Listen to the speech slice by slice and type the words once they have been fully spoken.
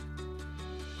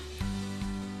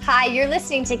Hi, you're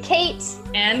listening to Kate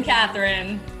and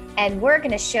Catherine, and we're going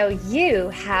to show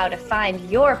you how to find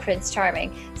your Prince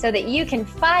Charming so that you can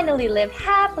finally live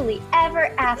happily ever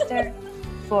after,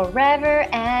 forever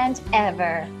and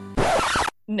ever.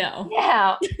 No.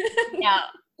 No.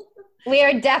 We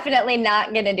are definitely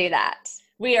not going to do that.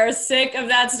 We are sick of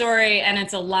that story, and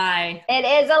it's a lie. It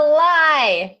is a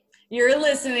lie. You're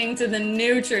listening to The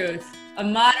New Truth, a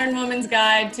modern woman's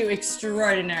guide to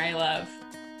extraordinary love.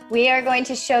 We are going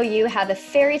to show you how the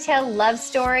fairy tale love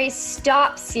story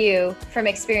stops you from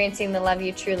experiencing the love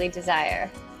you truly desire.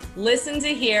 Listen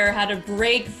to hear how to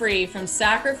break free from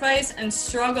sacrifice and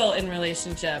struggle in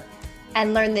relationship.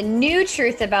 And learn the new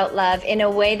truth about love in a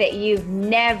way that you've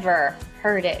never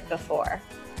heard it before.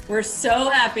 We're so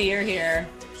happy you're here.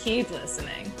 Keep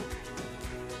listening.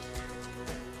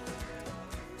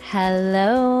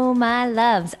 Hello, my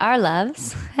loves. Our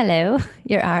loves. Hello,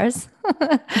 you're ours.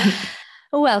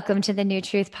 Welcome to the New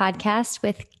Truth Podcast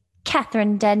with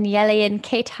Catherine Daniele and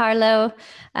Kate Harlow.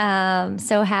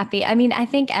 So happy. I mean, I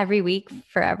think every week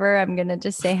forever, I'm going to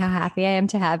just say how happy I am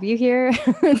to have you here,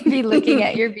 be looking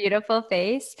at your beautiful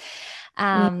face.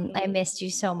 I missed you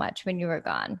so much when you were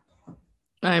gone.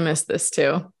 I missed this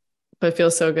too, but it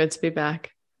feels so good to be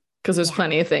back because there's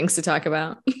plenty of things to talk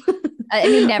about. I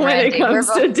mean, never when ending. It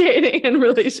comes to dating and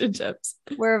relationships.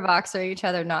 We're voxering each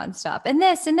other nonstop. And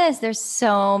this. There's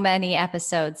so many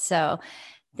episodes. So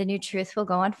the new truth will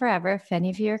go on forever if any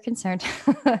of you are concerned.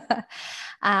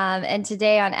 And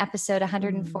today on episode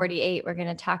 148, we're going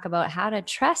to talk about how to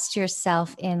trust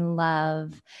yourself in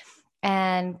love.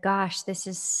 And gosh, this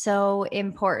is so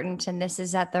important. And this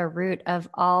is at the root of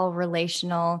all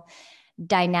relational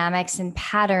dynamics and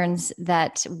patterns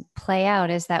that play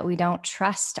out, is that we don't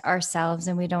trust ourselves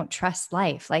and we don't trust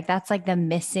life. Like that's like the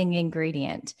missing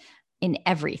ingredient in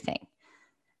everything.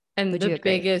 And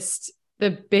the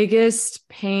biggest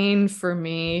pain for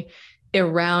me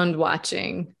around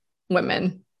watching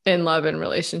women in love and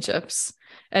relationships.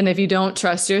 And if you don't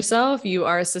trust yourself, you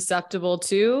are susceptible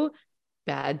to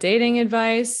bad dating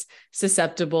advice,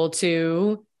 susceptible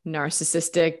to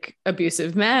narcissistic,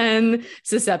 abusive men,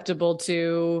 susceptible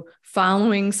to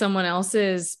following someone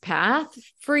else's path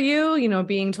for you,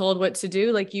 being told what to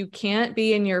do. Like you can't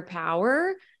be in your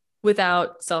power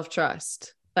without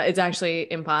self-trust. It's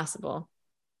actually impossible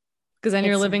because then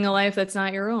you're living a life that's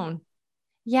not your own.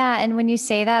 Yeah. And when you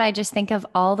say that, I just think of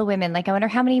all the women. Like I wonder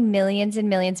how many millions and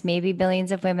millions, maybe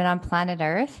billions of women on planet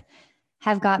Earth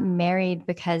have gotten married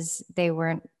because they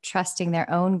weren't trusting their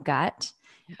own gut.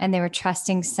 And they were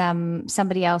trusting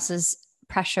somebody else's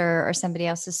pressure or somebody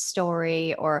else's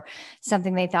story or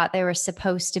something they thought they were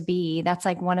supposed to be. That's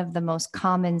like one of the most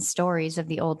common stories of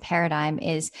the old paradigm,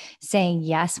 is saying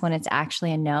yes when it's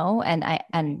actually a no.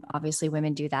 And obviously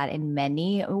women do that in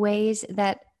many ways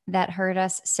that hurt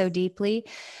us so deeply.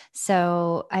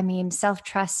 So, I mean,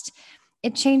 self-trust,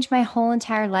 it changed my whole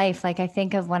entire life. Like I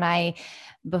think of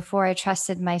before I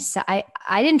trusted myself,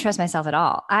 I didn't trust myself at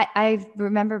all. I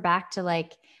remember back to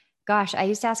like, gosh, I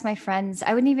used to ask my friends,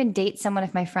 I wouldn't even date someone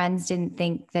if my friends didn't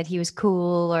think that he was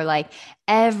cool, or like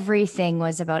everything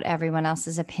was about everyone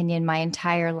else's opinion. My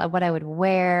entire, what I would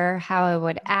wear, how I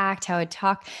would act, how I would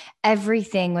talk,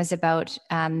 everything was about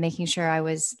making sure I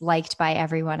was liked by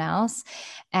everyone else.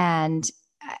 And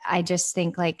I just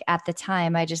think like at the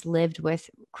time I just lived with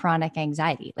chronic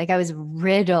anxiety. Like I was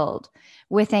riddled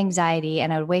with anxiety,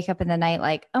 and I would wake up in the night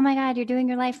like, oh my God, you're doing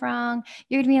your life wrong.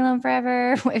 You're gonna be alone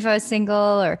forever if I was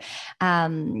single, or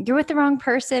you're with the wrong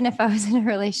person if I was in a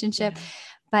relationship. Yeah.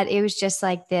 But it was just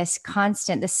like this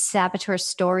constant, the saboteur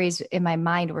stories in my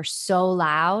mind were so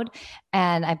loud.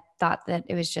 And I thought that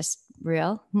it was just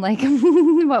real, like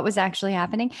what was actually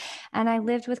happening. And I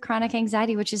lived with chronic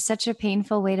anxiety, which is such a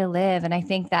painful way to live. And I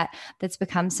think that's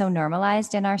become so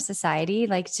normalized in our society.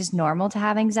 Like it's just normal to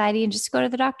have anxiety and just go to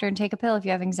the doctor and take a pill if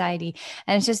you have anxiety.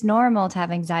 And it's just normal to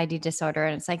have anxiety disorder.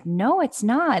 And it's like, no, it's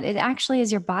not. It actually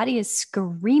is, your body is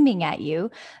screaming at you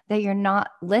that you're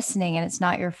not listening, and it's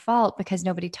not your fault because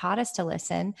nobody taught us to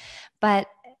listen. But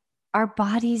our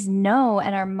bodies know,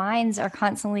 and our minds are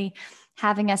constantly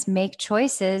having us make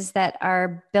choices that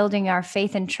are building our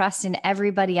faith and trust in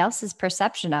everybody else's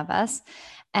perception of us,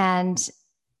 and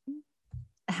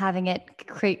having it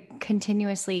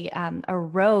continuously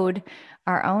erode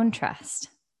our own trust.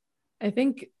 I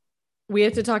think we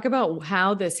have to talk about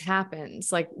how this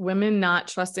happens. Like women not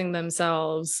trusting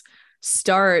themselves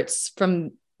starts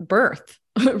from birth,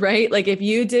 right? Like if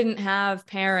you didn't have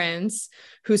parents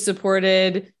who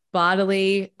supported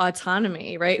bodily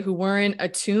autonomy, right? Who weren't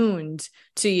attuned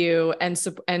to you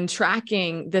and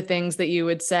tracking the things that you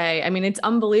would say. I mean, it's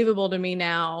unbelievable to me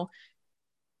now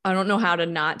I don't know how to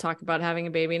not talk about having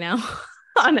a baby now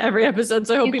on every episode.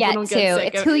 So I hope You people get don't to. get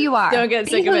sick It's who you are. Don't get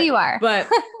Be sick who of it. you are. But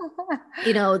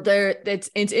it's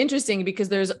interesting because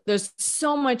there's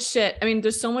so much shit. I mean,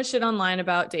 there's so much shit online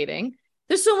about dating.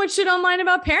 There's so much shit online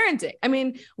about parenting. I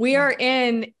mean, we are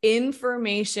in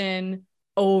information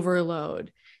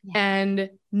overload. Yeah. And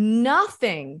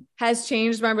nothing has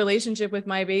changed my relationship with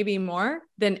my baby more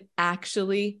than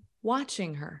actually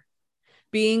watching her,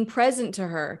 being present to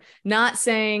her, not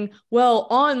saying, well,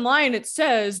 online it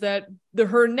says that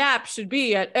her nap should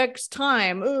be at X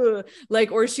time,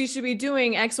 or she should be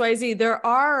doing XYZ. There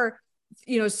are,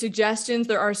 suggestions.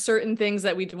 There are certain things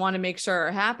that we want to make sure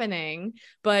are happening.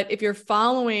 But if you're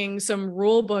following some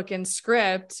rule book and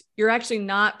script, you're actually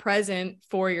not present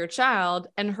for your child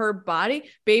and her body.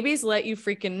 Babies let you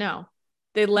freaking know.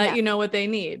 They let you know what they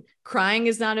need. Crying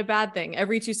is not a bad thing.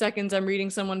 Every 2 seconds, I'm reading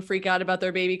someone freak out about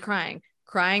their baby crying.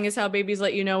 Crying is how babies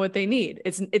let you know what they need.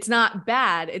 It's not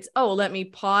bad. It's, let me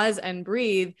pause and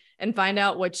breathe and find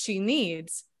out what she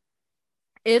needs.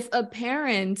 If a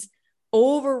parent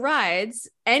overrides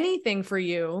anything for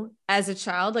you as a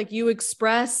child, like you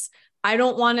express, I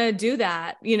don't want to do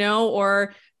that,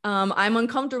 or I'm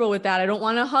uncomfortable with that. I don't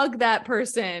want to hug that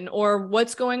person, or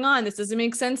what's going on? This doesn't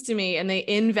make sense to me. And they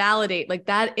invalidate, like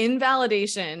that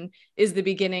invalidation is the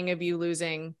beginning of you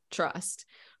losing trust.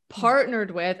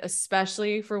 Partnered with,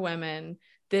 especially for women,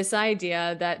 this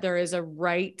idea that there is a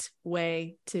right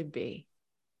way to be,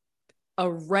 a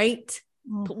right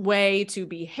way to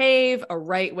behave, a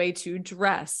right way to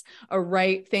dress, a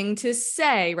right thing to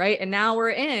say, right? And now we're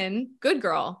in good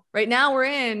girl, right? Now we're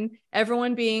in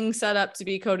everyone being set up to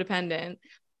be codependent.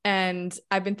 And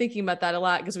I've been thinking about that a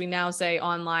lot because we now say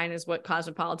online is what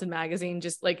Cosmopolitan magazine,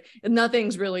 just like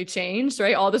nothing's really changed,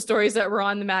 right? All the stories that were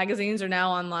on the magazines are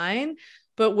now online.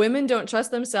 But women don't trust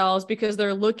themselves because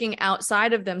they're looking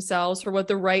outside of themselves for what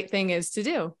the right thing is to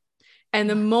do. And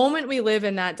the moment we live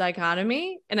in that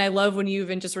dichotomy, and I love when you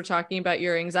even just were talking about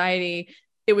your anxiety,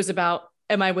 it was about,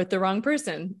 am I with the wrong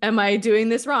person? Am I doing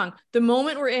this wrong? The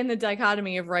moment we're in the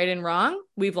dichotomy of right and wrong,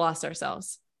 we've lost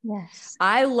ourselves. Yes.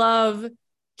 I love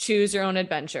choose your own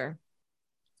adventure.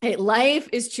 Hey, life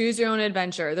is choose your own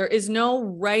adventure. There is no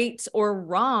right or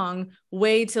wrong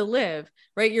way to live,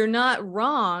 right? You're not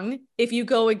wrong if you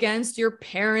go against your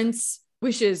parents'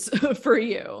 wishes for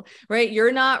you, right?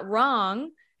 You're not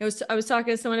wrong. I was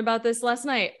talking to someone about this last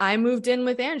night. I moved in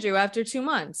with Andrew after 2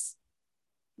 months.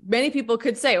 Many people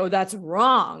could say, oh, that's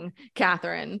wrong,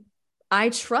 Catherine. I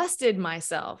trusted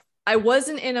myself. I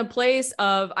wasn't in a place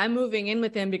of I'm moving in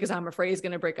with him because I'm afraid he's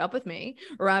going to break up with me,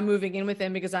 or I'm moving in with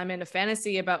him because I'm in a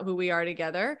fantasy about who we are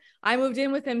together. I moved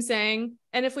in with him saying,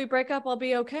 and if we break up, I'll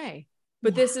be okay.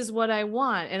 But this is what I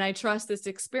want. And I trust this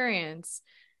experience.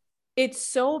 It's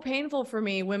so painful for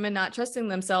me, women not trusting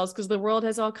themselves, because the world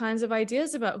has all kinds of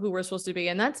ideas about who we're supposed to be.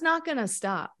 And that's not going to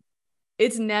stop.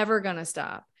 It's never going to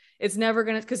stop. It's never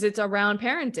going to, because it's around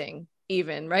parenting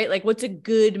even, right? Like what's a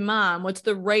good mom? What's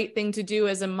the right thing to do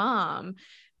as a mom?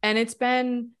 And it's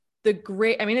been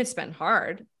it's been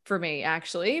hard for me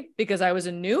actually, because I was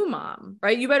a new mom,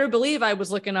 right? You better believe I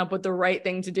was looking up what the right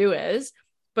thing to do is.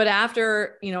 But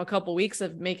after, a couple of weeks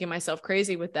of making myself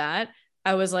crazy with that,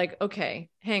 I was like, okay,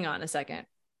 hang on a second.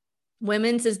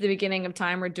 Women since the beginning of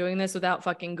time are doing this without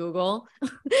fucking Google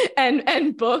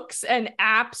and books and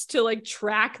apps to like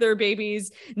track their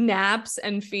babies' naps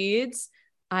and feeds.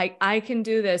 I can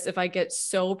do this if I get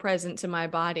so present to my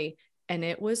body. And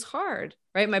it was hard,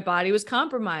 right? My body was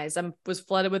compromised. I was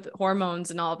flooded with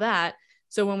hormones and all that.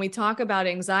 So when we talk about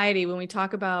anxiety, when we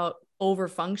talk about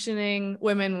over-functioning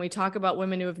women, when we talk about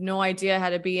women who have no idea how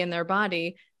to be in their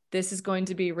body, this is going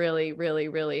to be really, really,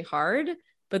 really hard.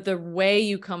 But the way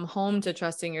you come home to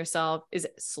trusting yourself is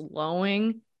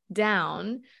slowing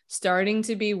down, starting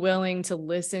to be willing to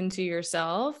listen to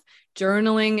yourself.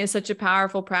 Journaling is such a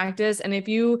powerful practice. And if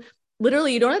you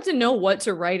don't have to know what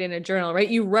to write in a journal, right?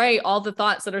 You write all the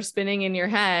thoughts that are spinning in your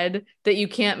head that you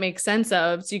can't make sense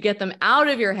of. So you get them out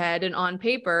of your head and on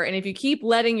paper. And if you keep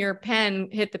letting your pen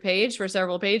hit the page for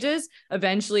several pages,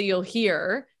 eventually you'll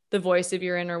hear the voice of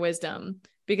your inner wisdom.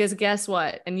 Because guess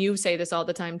what? And you say this all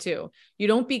the time too. You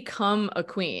don't become a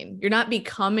queen. You're not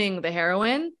becoming the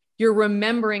heroine. You're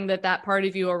remembering that part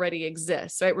of you already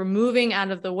exists, right? Removing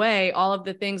out of the way all of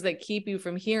the things that keep you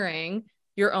from hearing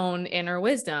your own inner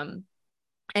wisdom.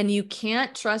 And you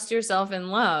can't trust yourself in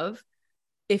love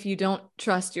if you don't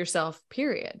trust yourself,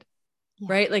 period. Yeah.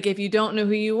 Right? Like if you don't know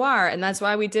who you are. And that's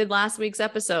why we did last week's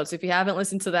episode. So if you haven't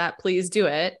listened to that, please do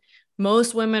it.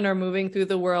 Most women are moving through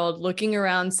the world looking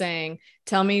around saying,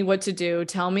 tell me what to do.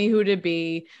 Tell me who to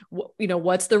be.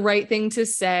 What's the right thing to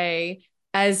say?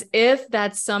 as if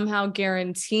that's somehow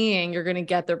guaranteeing you're going to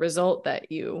get the result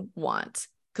that you want.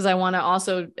 Because I want to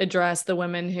also address the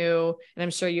women who, and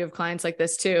I'm sure you have clients like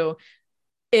this too,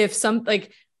 if some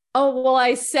like, oh, well,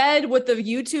 I said what the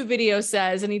YouTube video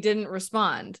says and he didn't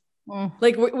respond.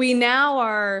 Like we now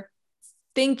are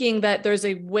thinking that there's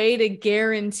a way to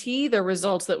guarantee the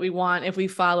results that we want if we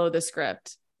follow the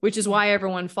script, which is why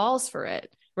everyone falls for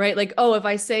it, right? Like, oh, if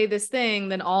I say this thing,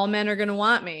 then all men are going to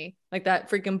want me. Like that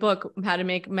freaking book, How to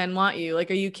Make Men Want You. Like,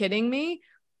 are you kidding me?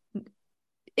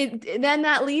 Then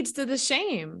that leads to the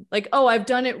shame. Like, oh, I've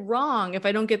done it wrong if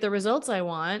I don't get the results I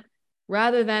want,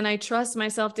 rather than I trust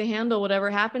myself to handle whatever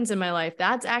happens in my life.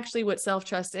 That's actually what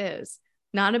self-trust is.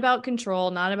 Not about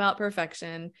control, not about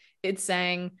perfection. It's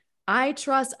saying, I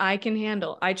trust I can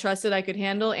handle. I trusted I could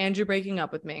handle Andrew breaking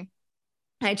up with me.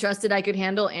 I trusted I could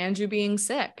handle Andrew being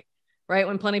sick, right?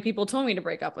 When plenty of people told me to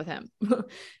break up with him.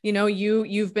 You know,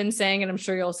 you've been saying, and I'm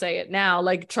sure you'll say it now,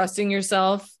 like trusting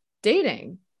yourself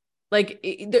dating. Like,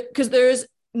 because there's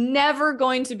never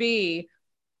going to be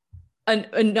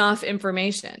enough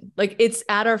information. Like it's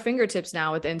at our fingertips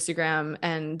now with Instagram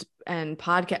and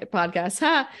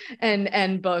podcasts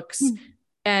and books.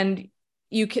 And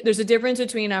there's a difference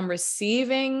between I'm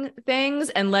receiving things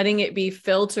and letting it be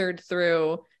filtered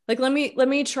through. Like, let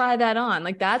me try that on.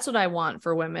 Like, that's what I want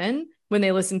for women when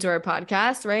they listen to our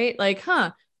podcast, right? Like,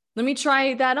 let me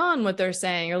try that on what they're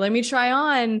saying, or let me try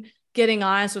on getting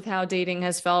honest with how dating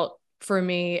has felt for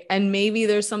me. And maybe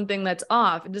there's something that's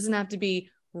off. It doesn't have to be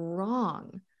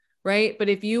wrong, right? But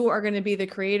if you are going to be the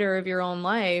creator of your own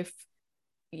life,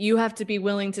 you have to be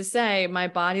willing to say, my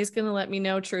body's going to let me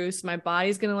know truths. My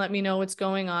body's going to let me know what's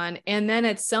going on. And then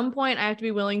at some point I have to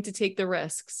be willing to take the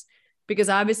risks, because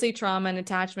obviously trauma and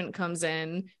attachment comes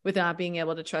in with not being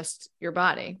able to trust your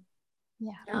body.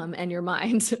 And your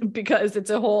mind, because it's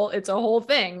a whole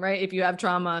thing, right? If you have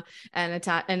trauma and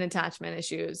attachment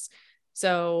issues.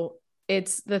 So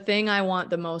it's the thing I want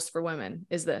the most for women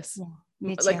is this,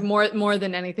 like more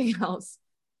than anything else.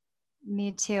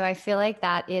 Me too. I feel like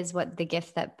that is what the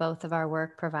gift that both of our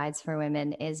work provides for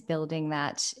women, is building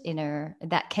that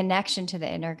connection to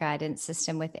the inner guidance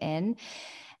system within.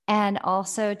 And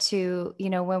also to,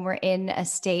 when we're in a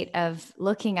state of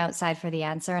looking outside for the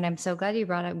answer, and I'm so glad you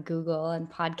brought up Google and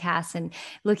podcasts and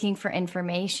looking for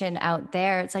information out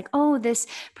there. It's like, oh, this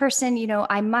person,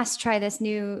 I must try this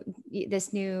new,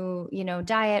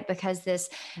 diet because this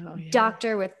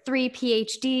doctor with 3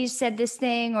 PhDs said this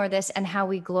thing or this, and how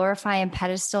we glorify and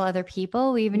pedestal other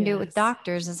people. We even do it with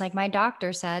doctors. It's like, my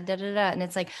doctor said, da, da, da. And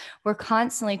it's like, we're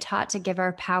constantly taught to give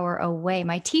our power away.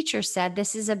 My teacher said,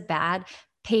 this is a bad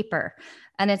paper.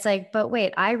 And it's like, but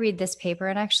wait, I read this paper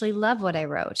and actually love what I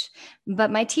wrote, but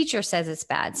my teacher says it's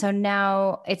bad. So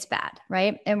now it's bad.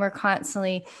 Right. And we're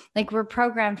constantly we're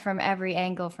programmed from every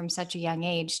angle from such a young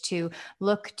age to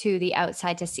look to the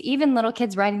outside to see. Even little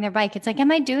kids riding their bike, it's like,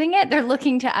 am I doing it? They're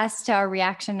looking to us, to our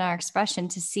reaction, our expression,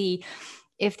 to see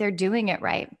if they're doing it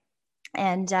right.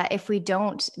 And if we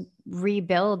don't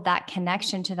rebuild that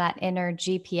connection to that inner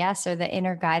GPS or the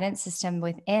inner guidance system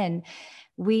within,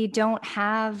 we don't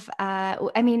have,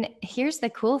 here's the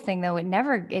cool thing though. It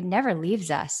never leaves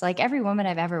us. Like every woman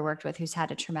I've ever worked with who's had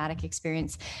a traumatic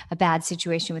experience, a bad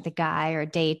situation with a guy or a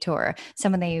date, or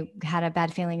someone they had a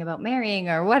bad feeling about marrying,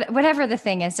 or whatever the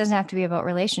thing is, doesn't have to be about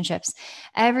relationships.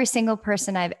 Every single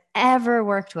person I've ever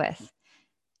worked with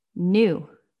knew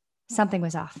something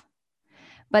was off,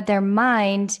 but their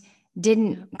mind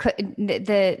the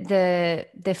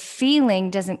feeling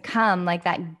doesn't come, like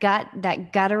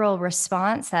that guttural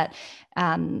response, that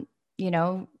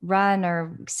run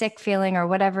or sick feeling or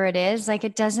whatever it is. Like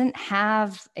it doesn't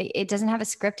have a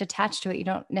script attached to it. You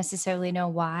don't necessarily know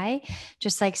why,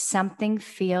 just like something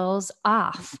feels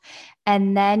off.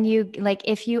 And then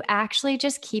if you actually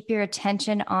just keep your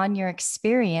attention on your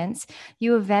experience,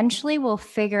 you eventually will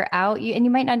figure out, and you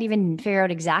might not even figure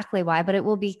out exactly why, but it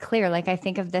will be clear. Like I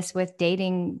think of this with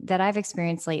dating that I've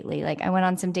experienced lately. Like I went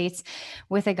on some dates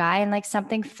with a guy and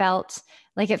something felt,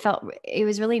 it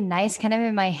was really nice kind of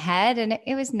in my head, and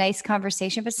it was nice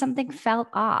conversation, but something felt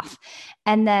off.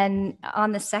 And then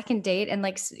on the second date, and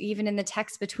even in the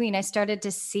text between, I started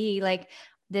to see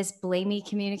this blamey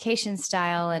communication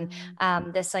style, and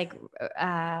this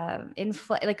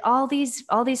all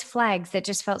these flags that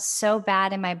just felt so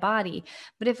bad in my body.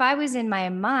 But if I was in my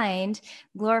mind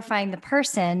glorifying the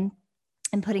person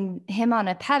and putting him on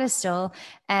a pedestal,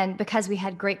 and because we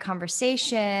had great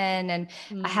conversation, and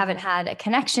I haven't had a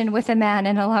connection with a man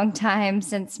in a long time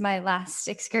since my last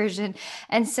excursion.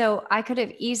 And so I could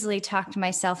have easily talked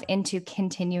myself into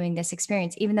continuing this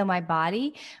experience, even though my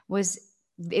body was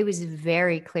it was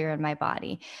very clear in my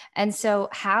body. And so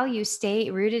how you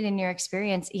stay rooted in your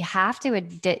experience, you have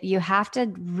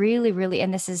to really, really,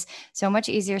 and this is so much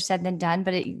easier said than done,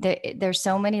 but there's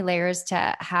so many layers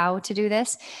to how to do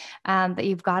this. But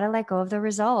you've got to let go of the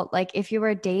result. Like if you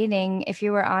were dating, if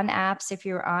you were on apps, if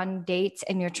you were on dates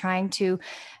and you're trying to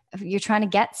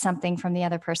get something from the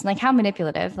other person, like how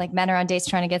manipulative, like men are on dates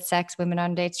trying to get sex, women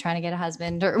on dates trying to get a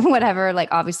husband or whatever. Like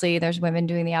obviously there's women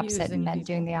doing the opposite and men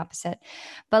doing the opposite,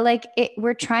 but like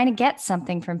we're trying to get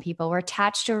something from people. We're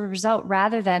attached to a result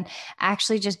rather than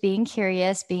actually just being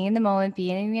curious, being in the moment,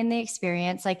 being in the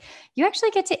experience. Like you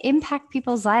actually get to impact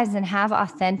people's lives and have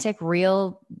authentic,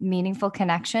 real, meaningful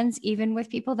connections, even with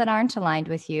people that aren't aligned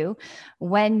with you,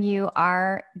 when you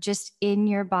are just in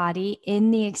your body,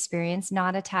 in the experience,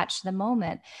 not attached to the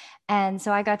moment. And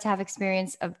so I got to have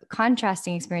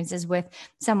contrasting experiences with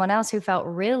someone else who felt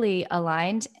really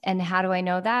aligned. And how do I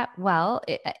know that? Well,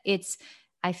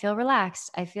 I feel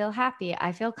relaxed. I feel happy.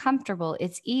 I feel comfortable.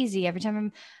 It's easy. Every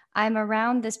time I'm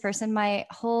around this person, my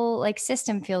whole like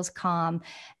system feels calm.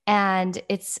 And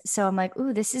so I'm like,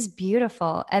 ooh, this is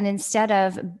beautiful. And instead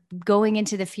of going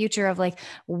into the future of like,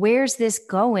 where's this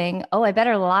going? Oh, I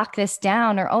better lock this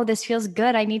down, or, oh, this feels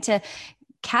good, I need to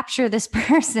capture this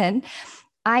person,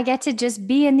 I get to just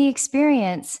be in the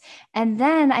experience. And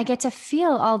then I get to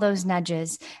feel all those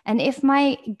nudges. And if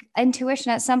my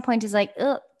intuition at some point is like,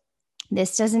 ugh,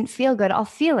 this doesn't feel good, I'll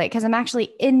feel it because I'm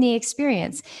actually in the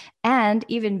experience. And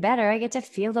even better, I get to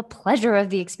feel the pleasure of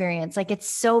the experience. Like it's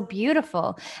so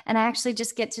beautiful. And I actually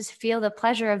just get to feel the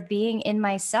pleasure of being in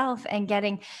myself and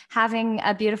having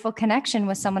a beautiful connection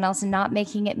with someone else and not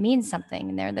making it mean something.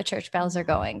 And there the church bells are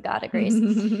going. God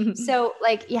agrees. So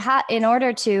like in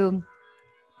order to,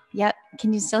 yep.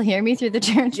 Can you still hear me through the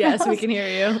church? Yes, we can hear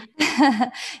you.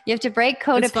 You have to break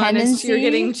codependency.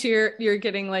 You're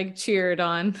getting like cheered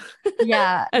on.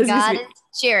 Yeah, God is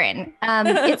cheering.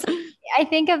 I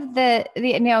think of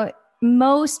the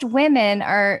most women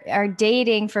are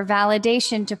dating for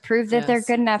validation, to prove that they're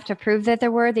good enough, to prove that they're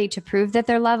worthy, to prove that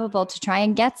they're lovable, to try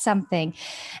and get something.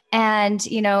 And,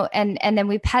 and then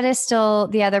we pedestal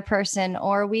the other person,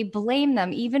 or we blame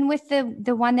them, even with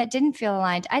the one that didn't feel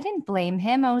aligned. I didn't blame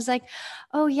him. I was like,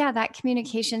 oh yeah, that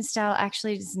communication style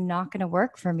actually is not going to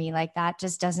work for me. Like that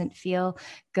just doesn't feel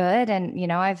good.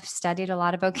 And, I've studied a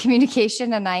lot about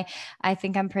communication, and I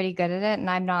think I'm pretty good at it. And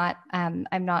I'm not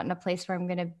in a place where I'm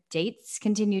going to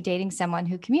continue dating someone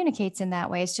who communicates in that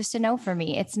way. It's just a no for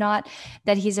me. It's not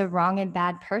that he's a wrong and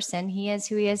bad person. He is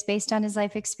who he is based on his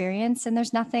life experience. And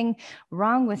there's nothing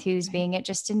wrong with who's being. It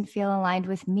just didn't feel aligned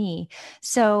with me.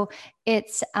 So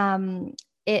it's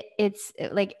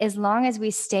like, as long as we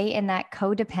stay in that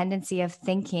codependency of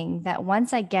thinking that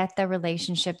once I get the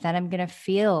relationship, then I'm going to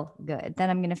feel good, then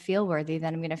I'm going to feel worthy,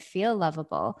 then I'm going to feel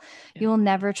lovable. You will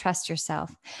never trust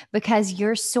yourself, because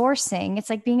you're sourcing. It's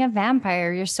like being a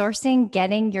vampire. You're sourcing,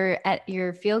 getting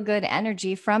your feel good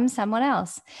energy from someone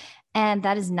else. And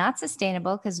that is not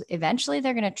sustainable, because eventually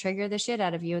they're going to trigger the shit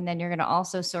out of you. And then you're going to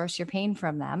also source your pain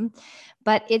from them.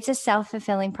 But it's a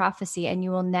self-fulfilling prophecy, and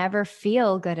you will never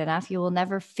feel good enough. You will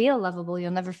never feel lovable.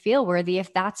 You'll never feel worthy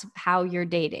if that's how you're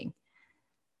dating.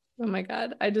 Oh my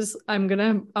God. I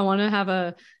want to have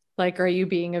are you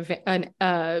being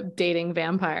a dating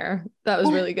vampire? That was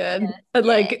really good. But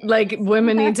like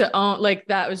women need to own, like,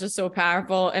 that was just so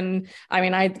powerful. And I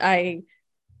mean,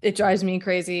 it drives me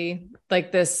crazy,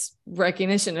 like this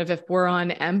recognition of, if we're on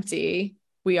empty,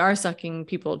 we are sucking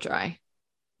people dry,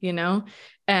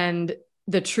 and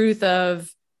the truth of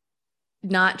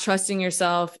not trusting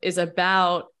yourself is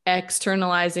about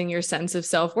externalizing your sense of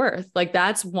self-worth. Like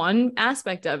that's one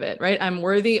aspect of it, right? I'm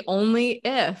worthy only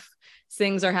if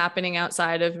things are happening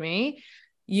outside of me.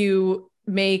 You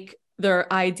make the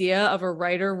idea of a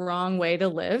right or wrong way to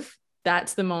live.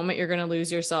 That's the moment you're going to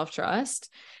lose your self-trust.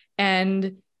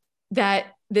 And that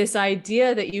this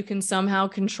idea that you can somehow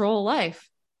control life,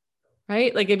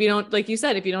 right? Like if you don't, like you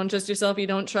said, if you don't trust yourself, you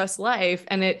don't trust life.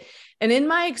 And in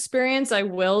my experience, I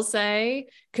will say,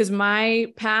 because my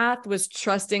path was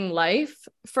trusting life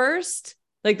first.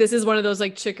 Like this is one of those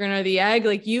like chicken or the egg,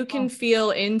 like you can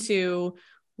feel into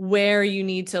where you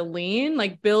need to lean,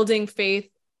 like building faith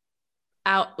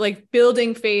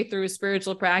through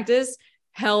spiritual practice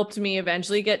helped me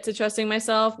eventually get to trusting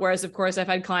myself. Whereas of course I've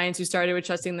had clients who started with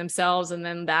trusting themselves, and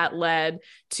then that led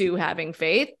to having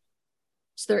faith.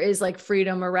 So there is like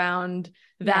freedom around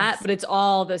that, but it's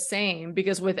all the same,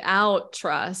 because without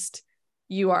trust,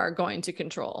 you are going to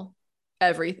control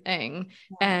everything.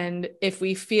 And if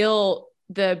we feel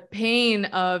the pain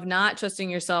of not trusting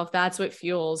yourself, that's what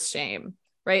fuels shame,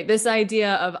 right? This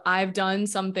idea of I've done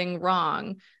something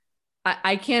wrong.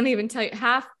 I can't even tell you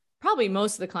probably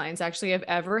most of the clients actually I've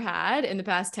ever had in the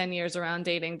past 10 years around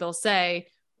dating, they'll say,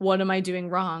 what am I doing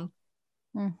wrong?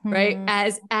 Mm-hmm. Right.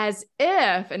 As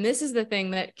if, and this is the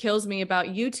thing that kills me about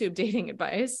YouTube dating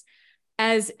advice,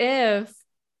 as if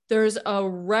there's a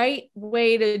right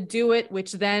way to do it,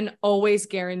 which then always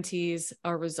guarantees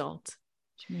a result.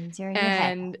 Which means you're in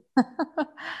and your head.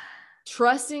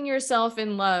 trusting yourself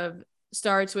in love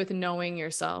starts with knowing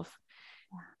yourself.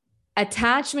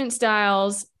 Attachment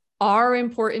styles are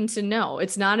important to know.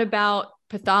 It's not about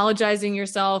pathologizing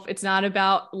yourself. It's not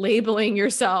about labeling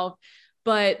yourself.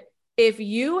 But if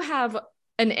you have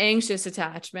an anxious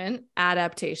attachment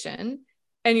adaptation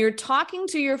and you're talking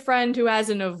to your friend who has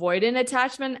an avoidant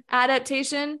attachment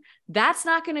adaptation, that's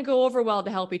not going to go over well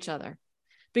to help each other,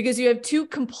 because you have two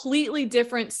completely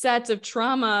different sets of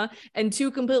trauma and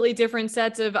two completely different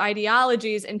sets of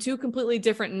ideologies and two completely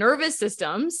different nervous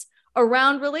systems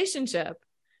around relationship,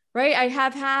 right? I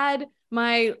have had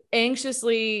my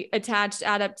anxiously attached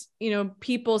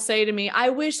people say to me, I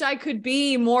wish I could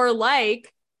be more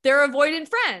like their avoidant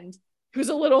friend who's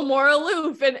a little more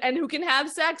aloof and who can have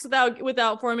sex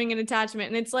without forming an attachment.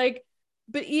 And it's like,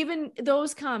 but even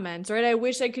those comments, right? I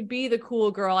wish I could be the cool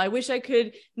girl. I wish I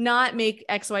could not make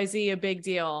XYZ a big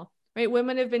deal, right?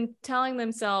 Women have been telling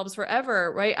themselves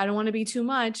forever, right? I don't want to be too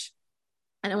much.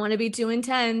 I don't want to be too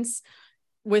intense.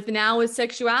 With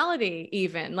sexuality,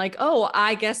 even like, oh,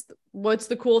 I guess what's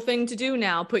the cool thing to do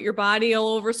now? Put your body all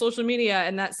over social media.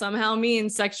 And that somehow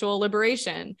means sexual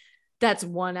liberation. That's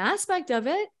one aspect of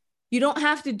it. You don't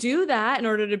have to do that in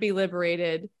order to be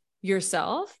liberated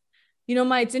yourself.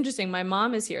 It's interesting. My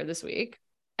mom is here this week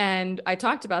and I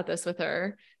talked about this with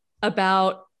her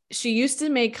about, she used to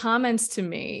make comments to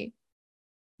me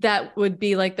that would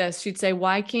be like this. She'd say,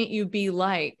 why can't you be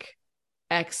like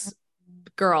X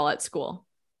girl at school?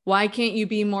 Why can't you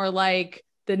be more like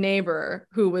the neighbor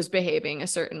who was behaving a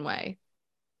certain way?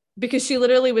 Because she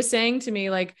literally was saying to me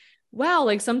like, wow,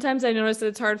 like sometimes I notice that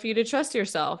it's hard for you to trust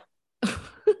yourself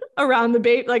around the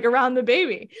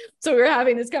baby. So we were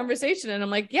having this conversation and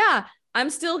I'm like, yeah, I'm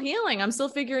still healing. I'm still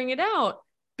figuring it out,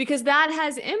 because that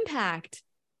has impact.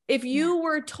 If you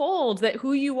were told that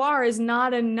who you are is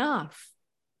not enough,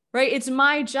 right? It's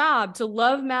my job to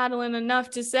love Madeline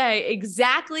enough to say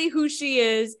exactly who she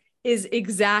is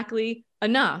exactly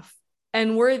enough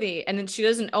and worthy. And she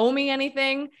doesn't owe me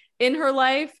anything in her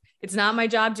life. It's not my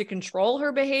job to control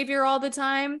her behavior all the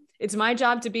time. It's my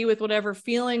job to be with whatever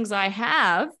feelings I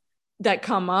have that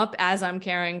come up as I'm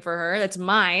caring for her. That's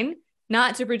mine,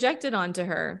 not to project it onto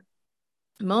her.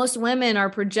 Most women are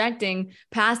projecting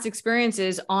past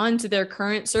experiences onto their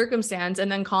current circumstance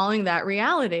and then calling that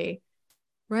reality,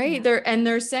 right? Yeah.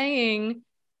 They're saying,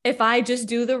 if I just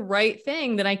do the right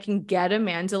thing, then I can get a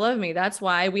man to love me. That's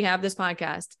why we have this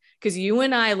podcast, because you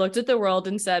and I looked at the world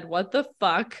and said, what the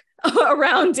fuck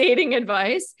around dating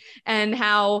advice, and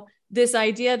how this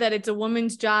idea that it's a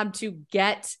woman's job to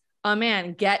get a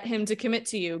man, get him to commit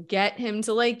to you, get him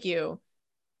to like you.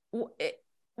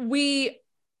 We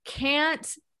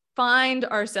can't find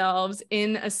ourselves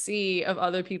in a sea of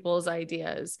other people's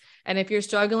ideas. And if you're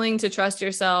struggling to trust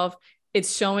yourself,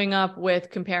 it's showing up with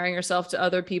comparing yourself to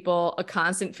other people, a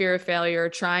constant fear of failure,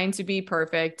 trying to be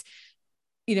perfect,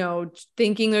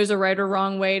 thinking there's a right or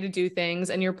wrong way to do things.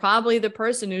 And you're probably the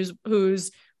person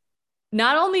who's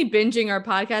not only binging our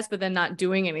podcast, but then not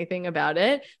doing anything about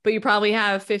it. But you probably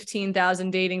have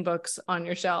 15,000 dating books on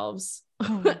your shelves.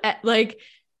 Like,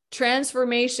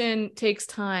 transformation takes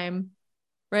time,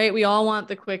 right? We all want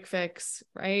the quick fix,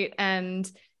 right? And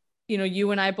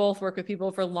you and I both work with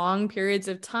people for long periods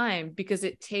of time because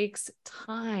it takes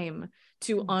time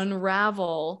to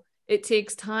unravel. It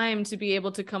takes time to be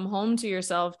able to come home to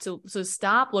yourself, to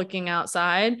stop looking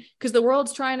outside, because the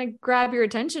world's trying to grab your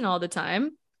attention all the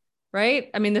time, right?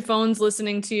 I mean, the phone's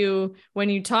listening to you when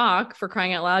you talk, for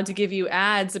crying out loud, to give you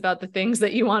ads about the things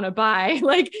that you want to buy.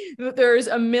 Like, there's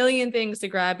a million things to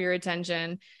grab your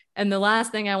attention. And the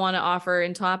last thing I want to offer,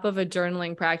 on top of a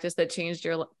journaling practice that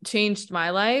changed my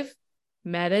life,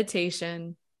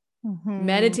 meditation. Mm-hmm.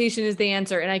 Meditation is the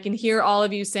answer. And I can hear all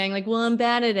of you saying like, well, I'm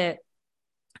bad at it.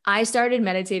 I started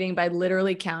meditating by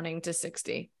literally counting to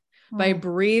 60, by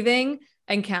breathing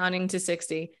and counting to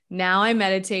 60. Now I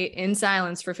meditate in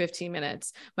silence for 15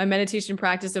 minutes. My meditation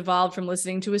practice evolved from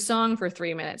listening to a song for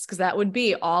 3 minutes, because that would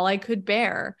be all I could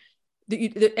bear.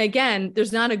 Again,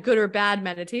 there's not a good or bad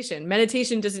meditation.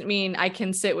 Meditation doesn't mean I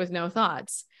can sit with no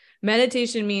thoughts.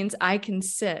 Meditation means I can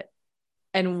sit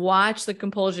and watch the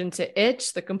compulsion to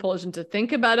itch, the compulsion to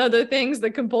think about other things,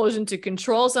 the compulsion to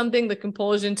control something, the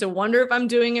compulsion to wonder if I'm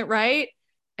doing it right,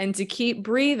 and to keep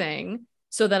breathing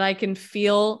so that I can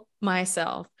feel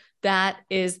myself. That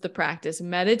is the practice.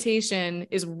 Meditation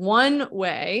is one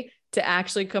way to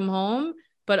actually come home,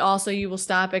 but also you will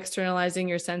stop externalizing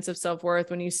your sense of self-worth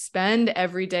when you spend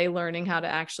every day learning how to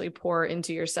actually pour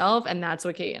into yourself. And that's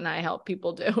what Kate and I help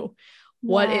people do.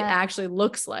 What it actually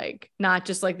looks like, not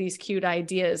just like these cute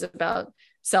ideas about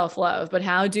self-love, but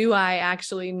how do I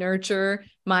actually nurture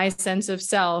my sense of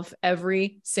self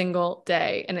every single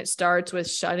day? And it starts with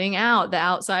shutting out the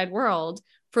outside world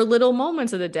for little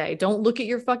moments of the day. Don't look at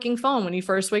your fucking phone when you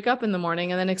first wake up in the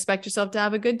morning and then expect yourself to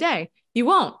have a good day. You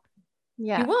won't.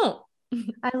 Yeah. You won't.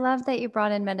 I love that you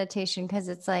brought in meditation, because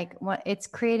it's like it's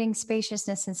creating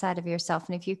spaciousness inside of yourself.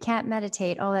 And if you can't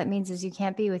meditate, all that means is you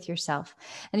can't be with yourself.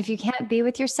 And if you can't be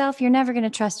with yourself, you're never going to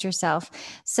trust yourself.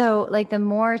 So like the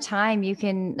more time you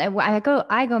can, I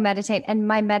go meditate, and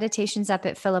my meditation's up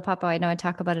at Philippopo. I know I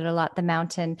talk about it a lot, the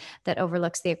mountain that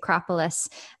overlooks the Acropolis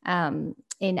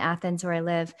in Athens where I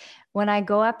live. When I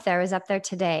go up there, I was up there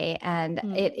today, and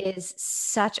it is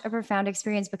such a profound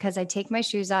experience because I take my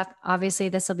shoes off. Obviously,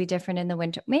 this will be different in the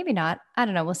winter. Maybe not. I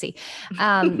don't know. We'll see.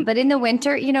 But in the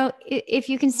winter, you know, if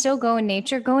you can still go in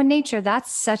nature, go in nature.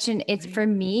 That's it's for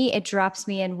me, it drops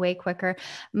me in way quicker.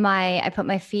 I put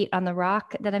my feet on the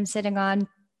rock that I'm sitting on.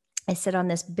 I sit on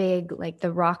this big, like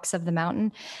the rocks of the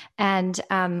mountain. And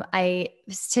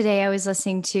today I was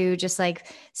listening to just like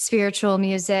spiritual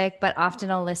music, but often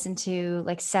I'll listen to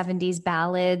like 70s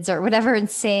ballads or whatever and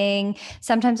sing.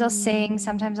 Sometimes I'll sing,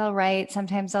 sometimes I'll write,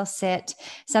 sometimes I'll sit,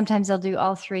 sometimes I'll do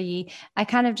all three. I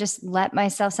kind of just let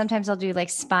myself, sometimes I'll do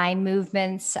like spine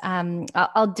movements.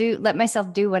 Let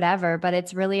myself do whatever, but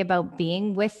it's really about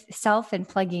being with self and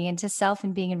plugging into self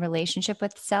and being in relationship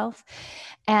with self.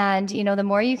 And, you know, the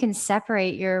more you can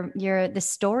separate the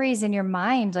stories in your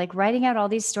mind, like writing out all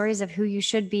these stories of who you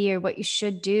should be or what you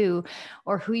should do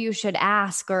or who you should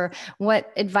ask or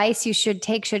what advice you should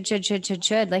take,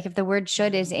 should. Like if the word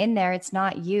should is in there, it's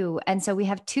not you. And so we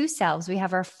have two selves. We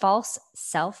have our false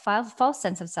self, false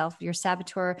sense of self, your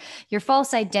saboteur, your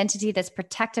false identity, that's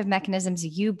protective mechanisms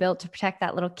you built to protect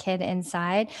that little kid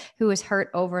inside who was hurt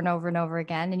over and over and over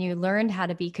again. And you learned how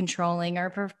to be controlling or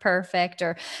perfect,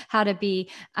 or how to be,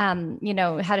 how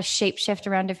to shape shift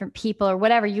around different people or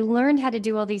whatever. You learned how to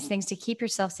do all these things to keep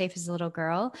yourself safe as a little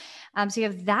girl. So you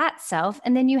have that self,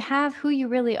 and then you have who you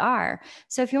really are.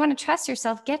 So if you want to trust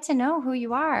yourself, get to know who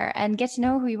you are, and get to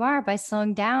know who you are by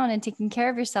slowing down and taking care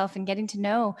of yourself and getting to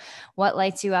know what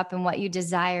lights you up and what you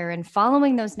desire, and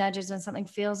following those nudges when something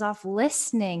feels off,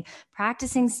 listening,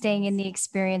 practicing staying in the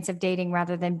experience of dating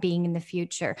rather than being in the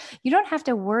future. You don't have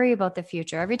to worry about the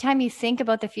future. Every time you think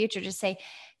about the future, just say,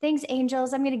 thanks,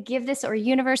 angels. I'm going to give this, or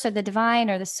universe, or the divine,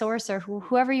 or the source, or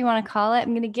whoever you want to call it.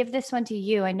 I'm going to give this one to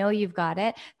you. I know you've got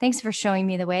it. Thanks for showing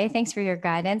me the way. Thanks for your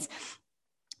guidance.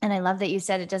 And I love that you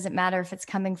said it doesn't matter if it's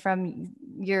coming from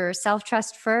your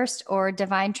self-trust first or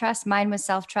divine trust. Mine was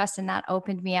self-trust, and that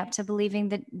opened me up to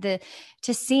believing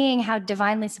to seeing how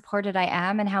divinely supported I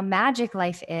am and how magic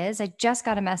life is. I just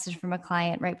got a message from a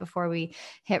client right before we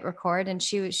hit record, and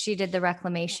she did the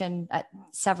reclamation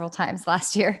several times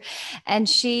last year. And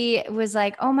she was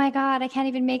like, oh my God, I can't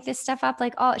even make this stuff up.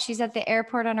 Like, she's at the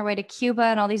airport on her way to Cuba,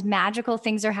 and all these magical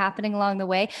things are happening along the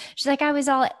way. She's like, I was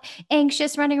all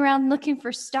anxious running around looking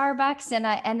for Starbucks.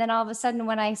 And then all of a sudden,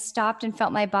 when I stopped and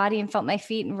felt my body and felt my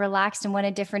feet and relaxed and went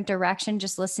a different direction,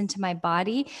 just listened to my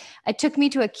body, it took me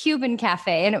to a Cuban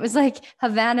cafe, and it was like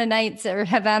Havana Nights or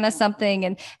Havana something.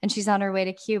 And she's on her way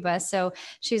to Cuba. So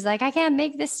she's like, I can't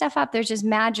make this stuff up. There's just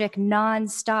magic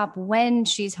nonstop when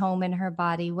she's home in her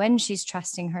body, when she's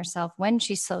trusting herself, when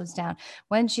she slows down,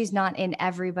 when she's not in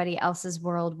everybody else's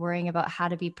world worrying about how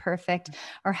to be perfect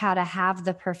or how to have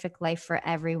the perfect life for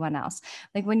everyone else.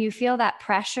 Like when you feel that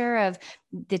pressure of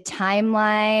the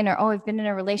timeline, or, I've been in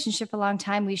a relationship a long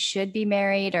time, we should be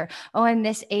married, or, I'm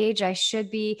this age, I should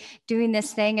be doing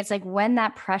this thing. It's like when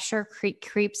that pressure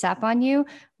creeps up on you,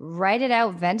 write it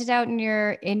out, vent it out in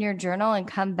your journal, and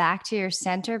come back to your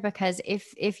center. Because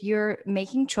if you're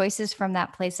making choices from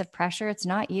that place of pressure, it's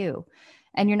not you.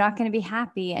 And you're not going to be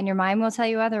happy, and your mind will tell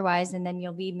you otherwise, and then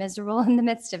you'll be miserable in the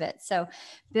midst of it. So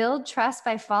build trust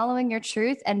by following your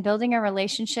truth and building a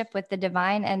relationship with the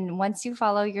divine. And once you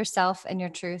follow yourself and your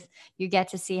truth, you get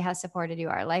to see how supported you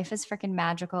are. Life is freaking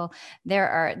magical.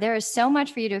 There is so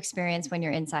much for you to experience when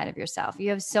you're inside of yourself. You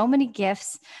have so many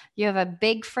gifts. You have a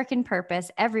big freaking purpose.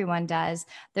 Everyone does.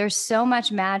 There's so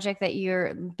much magic that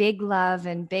you're big love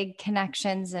and big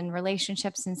connections and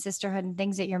relationships and sisterhood and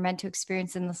things that you're meant to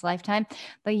experience in this lifetime.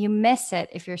 But you miss it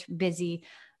if you're busy,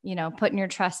 putting your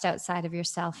trust outside of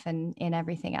yourself and in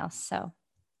everything else. So,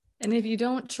 and if you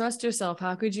don't trust yourself,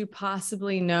 how could you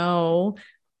possibly know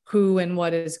who and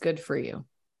what is good for you?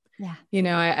 Yeah. You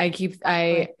know,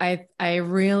 I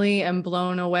really am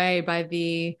blown away by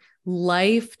the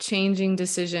life-changing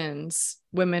decisions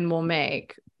women will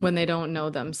make when they don't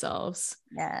know themselves.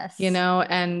 Yes. You know,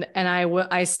 and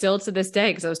I still to this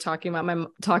day, because I was talking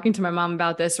to my mom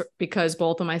about this because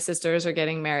both of my sisters are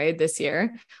getting married this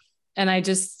year. And I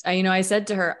said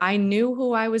to her, I knew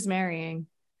who I was marrying.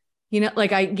 You know,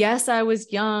 like yes, I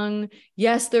was young.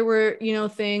 Yes, there were,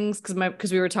 things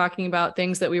because we were talking about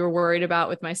things that we were worried about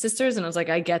with my sisters. And I was like,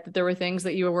 I get that there were things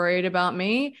that you were worried about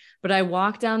me, but I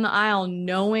walked down the aisle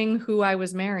knowing who I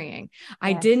was marrying. Yes.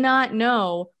 I did not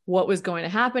know what was going to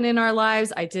happen in our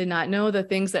lives. I did not know the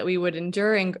things that we would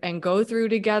endure and go through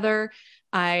together.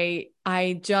 I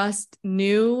just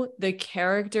knew the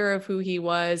character of who he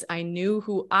was. I knew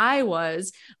who I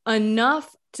was enough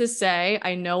to say,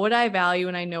 I know what I value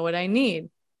and I know what I need.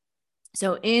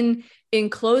 So in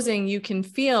closing, you can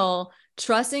feel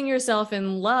trusting yourself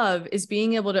in love is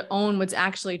being able to own what's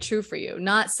actually true for you.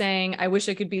 Not saying, I wish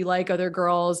I could be like other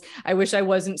girls. I wish I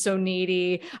wasn't so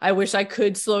needy. I wish I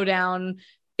could slow down.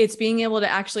 It's being able to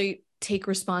actually take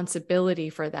responsibility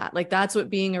for that. Like that's what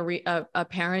being a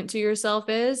parent to yourself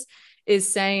is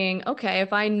saying, okay,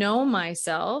 if I know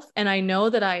myself and I know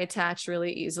that I attach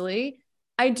really easily,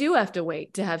 I do have to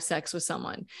wait to have sex with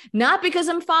someone, not because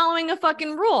I'm following a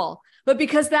fucking rule, but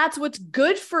because that's what's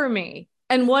good for me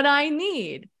and what I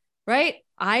need, right?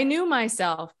 I knew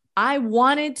myself. I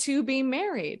wanted to be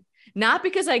married, not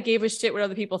because I gave a shit what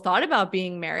other people thought about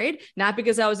being married, not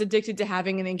because I was addicted to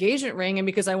having an engagement ring and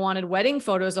because I wanted wedding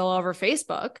photos all over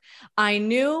Facebook. I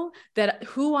knew that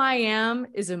who I am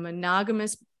is a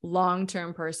monogamous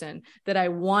long-term person, that I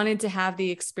wanted to have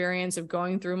the experience of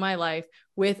going through my life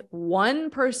with one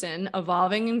person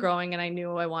evolving and growing. And I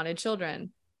knew I wanted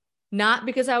children, not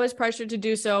because I was pressured to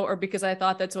do so or because I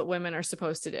thought that's what women are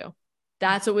supposed to do.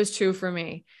 That's what was true for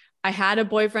me. I had a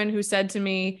boyfriend who said to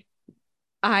me,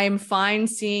 I'm fine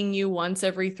seeing you once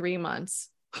every 3 months.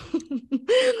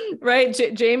 Right.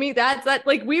 Jamie, that's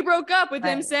like we broke up with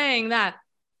him saying that.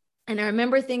 And I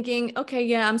remember thinking, okay,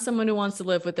 yeah, I'm someone who wants to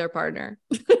live with their partner.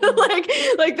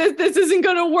 like this isn't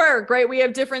going to work, right? We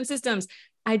have different systems.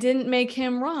 I didn't make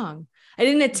him wrong. I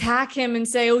didn't attack him and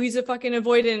say, oh, he's a fucking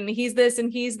avoidant and he's this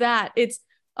and he's that. It's,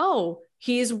 oh,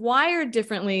 he's wired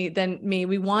differently than me.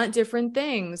 We want different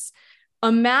things.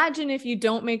 Imagine if you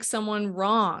don't make someone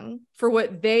wrong for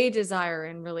what they desire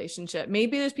in relationship.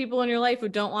 Maybe there's people in your life who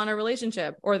don't want a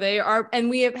relationship, or they are, and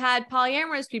we have had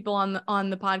polyamorous people on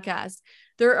the podcast.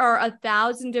 There are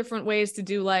 1,000 different ways to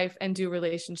do life and do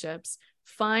relationships.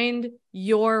 Find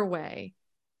your way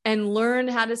and learn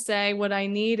how to say what I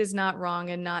need is not wrong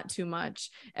and not too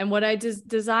much. And what I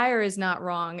desire is not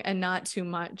wrong and not too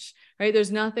much, right?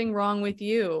 There's nothing wrong with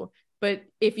you. But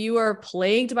if you are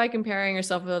plagued by comparing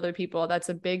yourself with other people, that's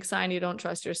a big sign you don't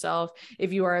trust yourself.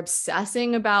 If you are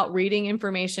obsessing about reading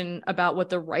information about what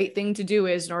the right thing to do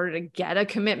is in order to get a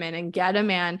commitment and get a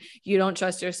man, you don't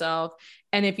trust yourself.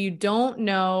 And if you don't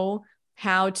know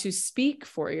how to speak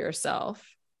for yourself,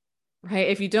 right?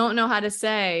 If you don't know how to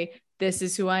say, this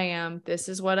is who I am, this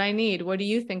is what I need, what do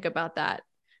you think about that?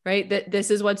 Right? That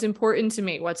this is what's important to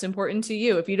me, what's important to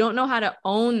you. If you don't know how to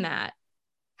own that,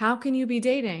 how can you be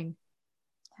dating?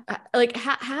 Like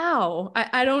how?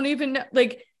 I don't even know.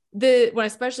 Like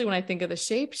especially when I think of the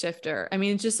shapeshifter, I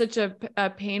mean, it's just such a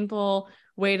painful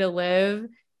way to live.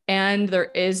 And there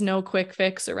is no quick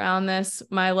fix around this,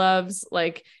 my loves.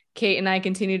 Like Kate and I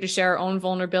continue to share our own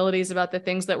vulnerabilities about the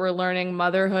things that we're learning.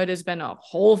 Motherhood has been a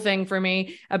whole thing for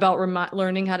me about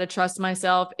learning how to trust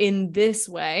myself in this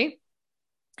way.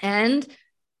 And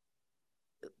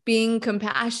being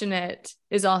compassionate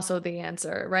is also the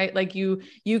answer, right? Like you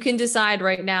can decide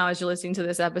right now as you're listening to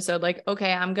this episode, like,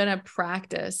 okay, I'm going to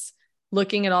practice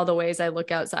looking at all the ways I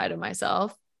look outside of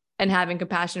myself and having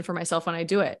compassion for myself when I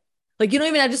do it. Like, you don't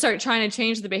even have to start trying to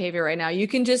change the behavior right now. You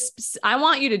can just, I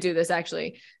want you to do this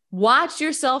actually. Watch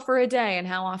yourself for a day and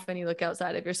how often you look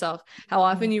outside of yourself, how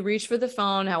often you reach for the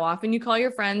phone, how often you call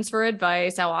your friends for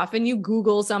advice, how often you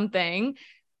Google something.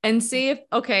 And see if,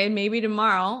 okay, maybe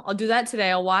tomorrow I'll do that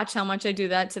today. I'll watch how much I do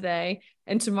that today.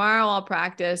 And tomorrow I'll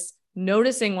practice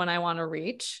noticing when I want to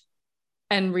reach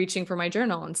and reaching for my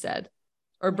journal instead,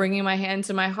 or bringing my hand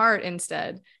to my heart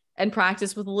instead, and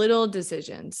practice with little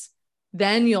decisions.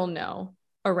 Then you'll know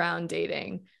around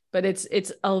dating. But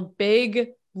it's a big,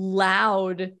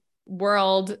 loud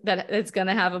world that it's going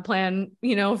to have a plan,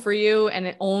 for you.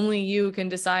 And only you can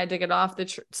decide to get off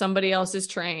somebody else's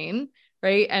train.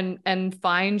 Right. And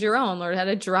find your own, learn how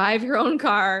to drive your own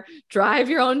car, drive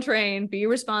your own train, be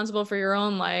responsible for your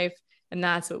own life. And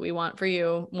that's what we want for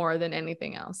you more than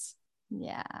anything else.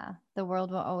 Yeah. The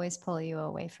world will always pull you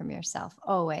away from yourself,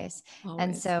 always. And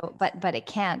Always. so, but it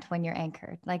can't when you're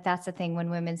anchored. Like that's the thing when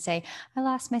women say, I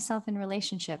lost myself in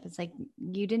relationship. It's like,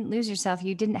 you didn't lose yourself.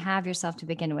 You didn't have yourself to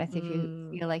begin with. If you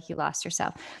feel like you lost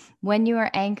yourself, when you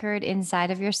are anchored inside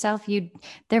of yourself,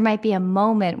 there might be a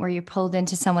moment where you're pulled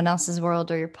into someone else's world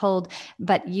or you're pulled,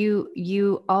 but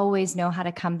you always know how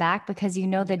to come back because you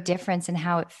know the difference in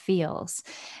how it feels.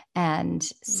 And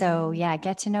so, yeah,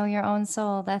 get to know your own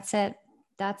soul. That's it.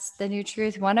 That's the new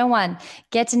truth 101.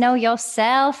 Get to know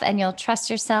yourself and you'll trust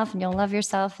yourself and you'll love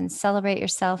yourself and celebrate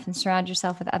yourself and surround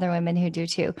yourself with other women who do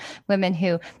too. Women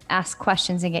who ask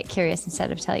questions and get curious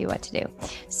instead of tell you what to do.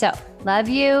 So love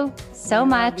you so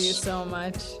much. Love you so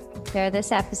much. Share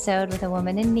this episode with a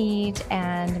woman in need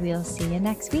and we'll see you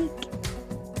next week.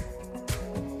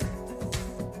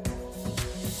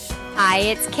 Hi,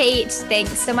 it's Kate.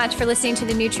 Thanks so much for listening to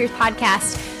the New Truth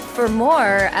podcast. For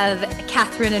more of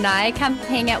Catherine and I, come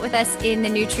hang out with us in the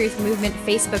New Truth Movement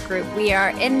Facebook group. We are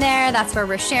in there. That's where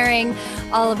we're sharing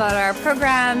all about our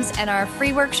programs and our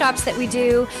free workshops that we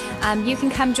do. You can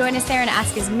come join us there and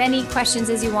ask as many questions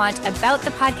as you want about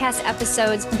the podcast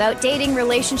episodes, about dating,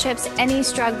 relationships, any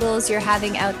struggles you're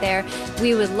having out there.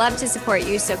 We would love to support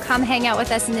you. So come hang out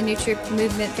with us in the New Truth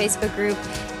Movement Facebook group,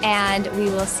 and we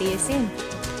will see you soon.